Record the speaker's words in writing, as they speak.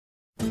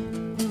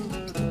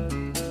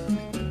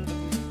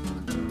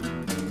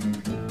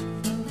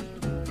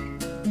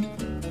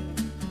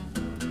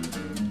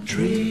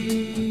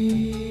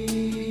Trees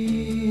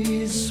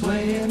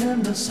swaying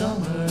in the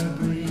summer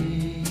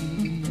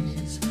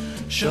breeze,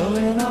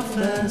 showing off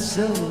their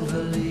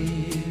silver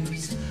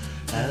leaves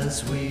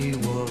as we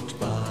walked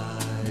by.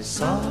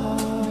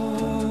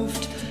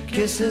 Soft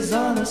kisses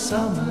on a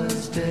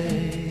summer's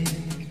day,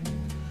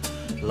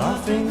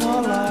 laughing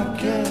all our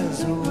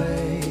cares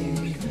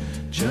away,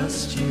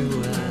 just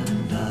you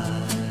and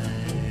I.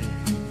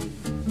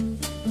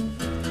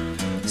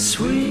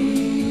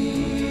 Sweet,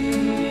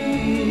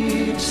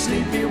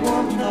 sleepy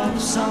warmth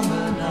of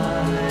summer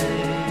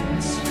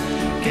nights,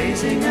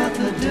 gazing at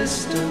the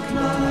distant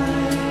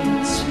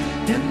lights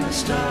in the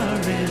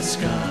starry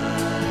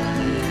sky.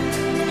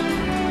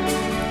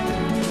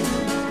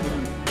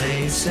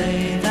 They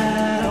say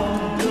that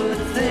all good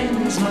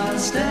things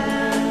must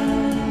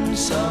end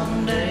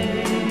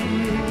someday.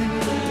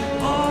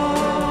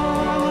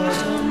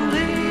 Autumn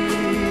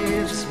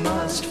leaves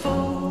must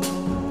fall.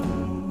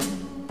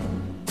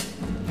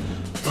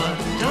 But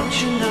don't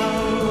you know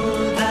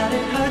that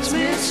it hurts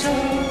me so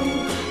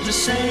to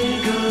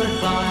say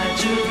goodbye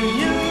to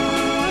you?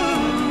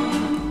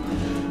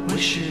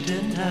 Wish you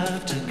didn't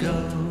have to go.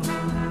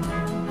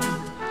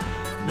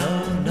 No,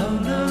 no,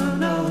 no,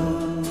 no.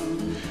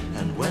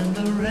 And when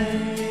the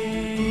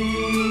rain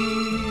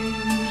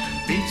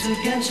beats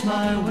against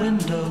my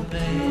window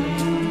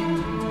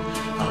pane,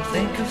 I'll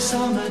think of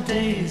summer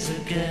days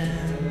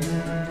again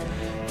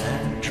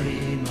and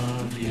dream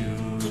of you.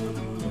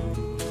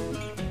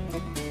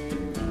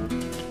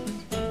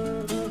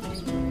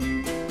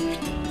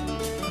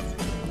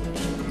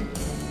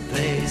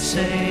 They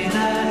say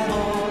that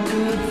all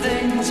good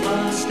things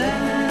must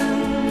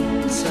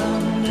end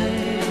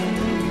someday.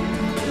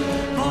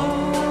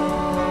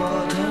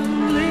 Autumn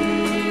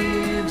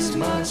leaves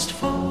must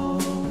fall.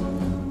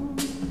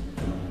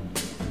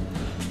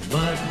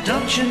 But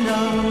don't you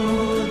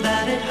know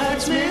that it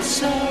hurts me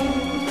so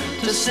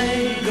to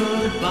say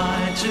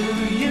goodbye to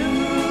you?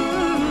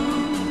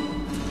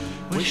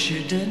 Wish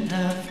you didn't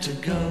have to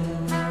go.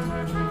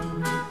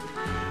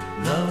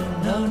 No,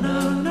 no, no,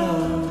 no.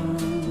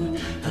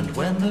 And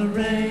when the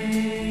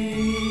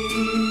rain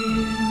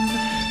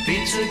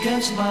beats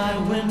against my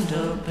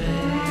window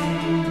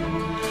pane,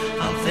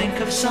 I'll think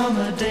of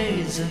summer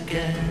days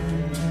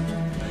again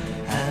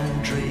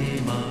and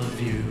dream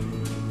of you.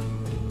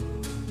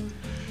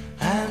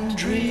 And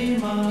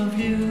dream of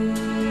you.